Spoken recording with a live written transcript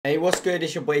Hey, what's good?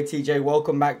 It's your boy TJ.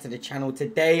 Welcome back to the channel.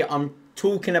 Today I'm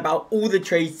talking about all the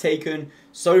trades taken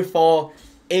so far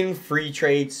in free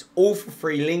trades, all for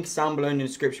free. Links down below in the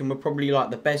description. We're probably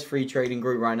like the best free trading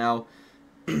group right now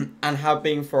and have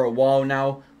been for a while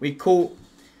now. We caught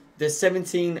the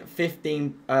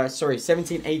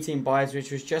 1718 buys,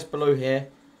 which was just below here,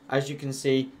 as you can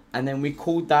see, and then we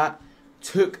called that,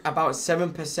 took about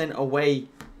 7% away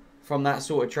from that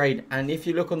sort of trade. And if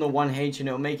you look on the 1H, and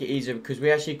it'll make it easier because we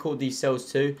actually called these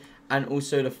sells too, and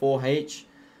also the 4H.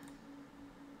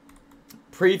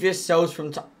 Previous sells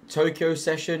from Tokyo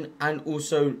session and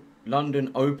also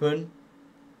London Open.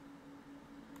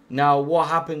 Now what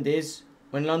happened is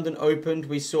when London opened,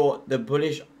 we saw the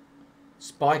bullish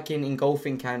spiking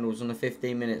engulfing candles on the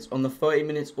 15 minutes. On the 30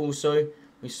 minutes also,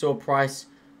 we saw price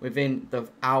within the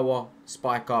hour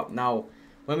spike up. Now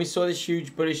when we saw this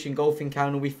huge bullish engulfing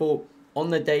candle, we thought on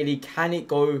the daily, can it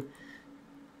go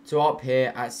to up here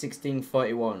at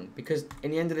 1631? Because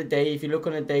in the end of the day, if you look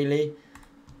on a daily,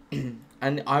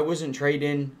 and I wasn't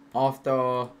trading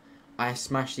after I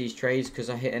smashed these trades because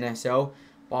I hit an SL,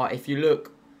 but if you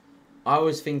look, I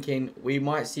was thinking we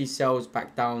might see sells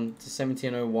back down to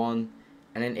 1701,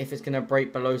 and then if it's going to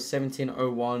break below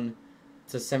 1701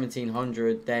 to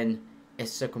 1700, then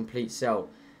it's a complete sell.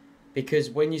 Because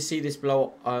when you see this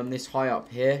blow, this high up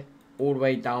here, all the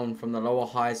way down from the lower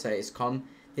highs that it's come,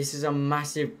 this is a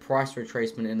massive price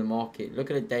retracement in the market.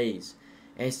 Look at the days.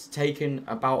 It's taken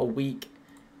about a week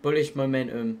bullish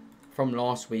momentum from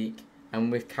last week,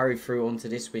 and we've carried through onto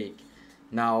this week.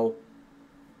 Now,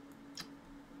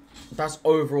 that's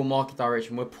overall market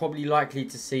direction. We're probably likely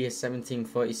to see a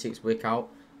 1736 wick out,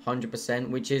 100%,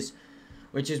 which is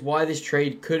why this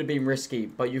trade could have been risky,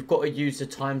 but you've got to use the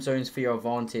time zones for your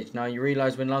advantage. Now, you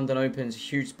realize when London opens, a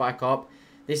huge spike up.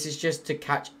 This is just to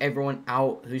catch everyone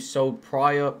out who sold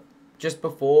prior, just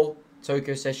before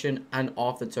Tokyo session and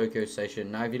after Tokyo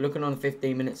session. Now, if you're looking on the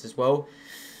 15 minutes as well,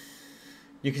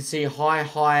 you can see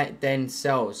high, then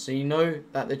sells. So you know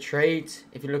that the trade,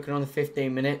 if you're looking on the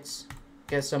 15 minutes,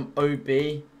 get some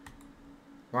OB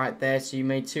right there. So you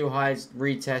made two highs,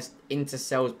 retest, into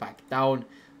sells back down.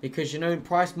 Because, you know,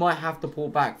 price might have to pull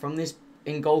back from this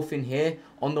engulfing here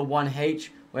on the 1H,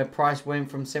 where price went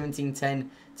from 1710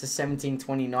 to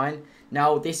 1729.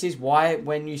 Now, this is why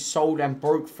when you sold and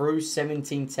broke through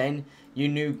 1710, you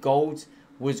knew gold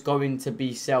was going to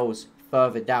be sells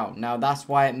further down. Now, that's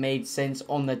why it made sense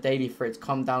on the daily for it to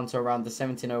come down to around the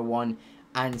 1701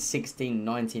 and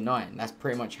 1699. That's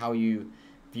pretty much how you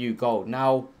view gold.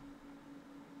 Now,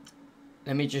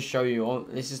 let me just show you. Oh,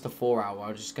 this is the 4 hour.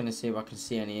 I'm just going to see if I can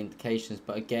see any indications.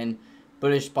 But again,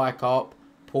 bullish spike up,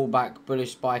 pull back,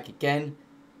 bullish spike again,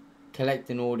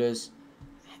 collecting orders.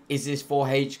 Is this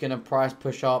 4H going to price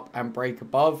push up and break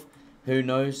above? Who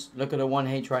knows? Look at the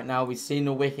 1H right now. We've seen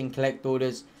the wick and collect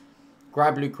orders,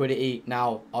 grab liquidity.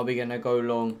 Now, are we going to go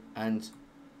long and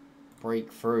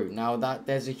break through? Now, that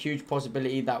there's a huge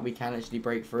possibility that we can actually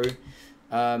break through.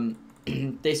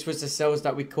 This was the sells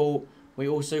that we caught. We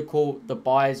also caught the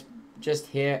buys just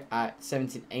here at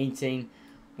 1718,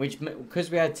 which,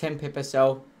 because we had 10 pip a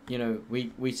sell, you know,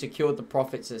 we secured the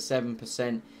profits at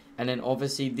 7%. And then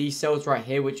obviously these sells right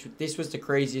here, which this was the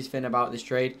craziest thing about this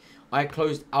trade. I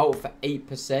closed out for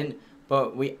 8%,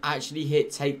 but we actually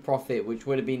hit take profit, which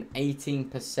would have been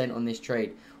 18% on this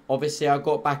trade. Obviously, I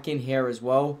got back in here as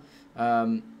well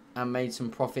and made some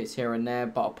profits here and there.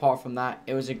 But apart from that,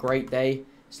 it was a great day.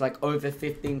 It's like over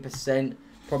 15%.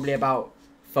 Probably about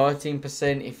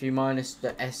 13% if you minus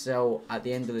the SL at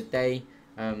the end of the day,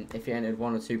 if you entered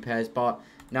one or two pairs. But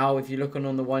now if you're looking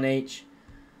on the 1H,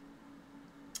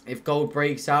 if gold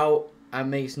breaks out and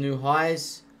makes new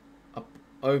highs up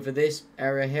over this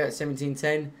area here at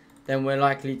 1710, then we're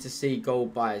likely to see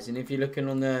gold buys. And if you're looking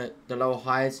on the lower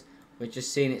highs, we're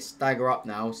just seeing it stagger up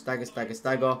now. Stagger.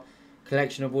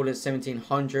 Collection of all the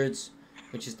 1700s,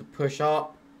 which is the push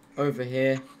up over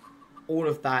here. All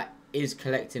of that is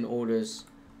collecting orders,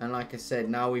 and like I said,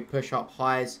 now we push up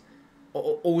highs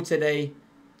all today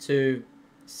to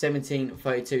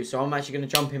 1732. So I'm actually going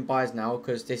to jump in buys now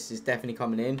because this is definitely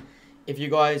coming in. If you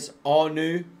guys are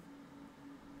new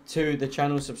to the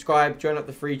channel, subscribe, join up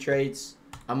the free trades.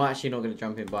 I'm actually not going to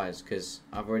jump in buys because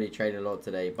I've already traded a lot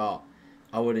today, but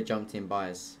I would have jumped in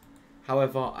buys.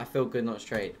 However, I feel good not to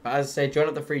trade. But as I said, join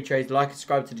up the free trades, like and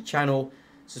subscribe to the channel.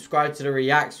 Subscribe to the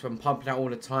reacts. I'm pumping out all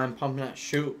the time. Pumping out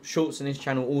shorts on this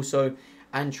channel also.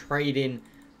 And trading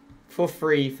for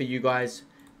free for you guys.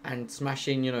 And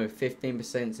smashing, you know,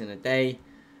 15% in a day.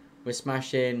 We're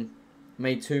smashing,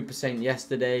 made 2%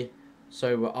 yesterday.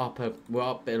 So we're up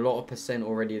a lot of percent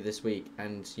already this week.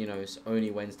 And, you know, it's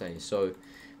only Wednesday. So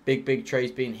big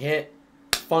trades being hit.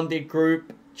 funded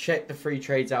group. Check the free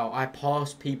trades out. I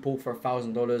passed people for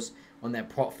 $1,000 on their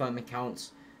prop firm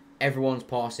accounts. Everyone's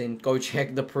passing. Go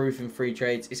check the proof in free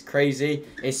trades. It's crazy.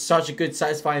 It's such a good,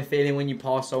 satisfying feeling when you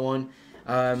pass someone.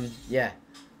 Yeah.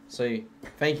 So,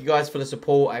 thank you guys for the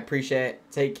support. I appreciate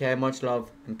it. Take care. Much love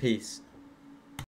and peace.